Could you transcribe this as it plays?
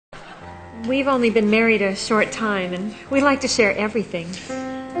We've only been married a short time, and we like to share everything.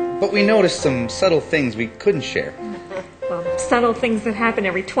 But we noticed some subtle things we couldn't share. Well, subtle things that happen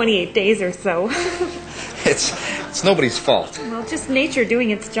every 28 days or so. It's nobody's fault. Well, just nature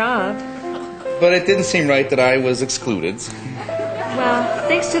doing its job. But it didn't seem right that I was excluded. Well,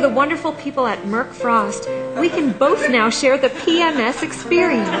 thanks to the wonderful people at Merck Frost, we can both now share the PMS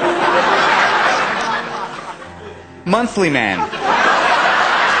experience. Monthly Man.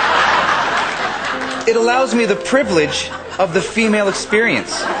 It allows me the privilege of the female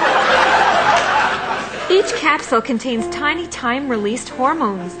experience. Each capsule contains tiny time-released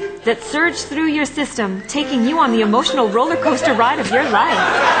hormones that surge through your system, taking you on the emotional roller coaster ride of your life.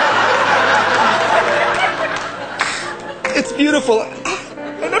 It's beautiful.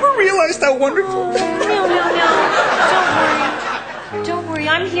 I never realized how wonderful. No. Don't worry,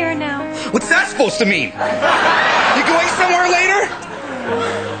 I'm here now. What's that supposed to mean? You going somewhere later?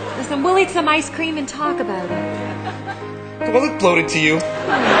 Listen, we'll eat some ice cream and talk about it. Will it float it to you?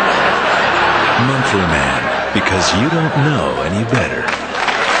 Monthly Man, because you don't know any better.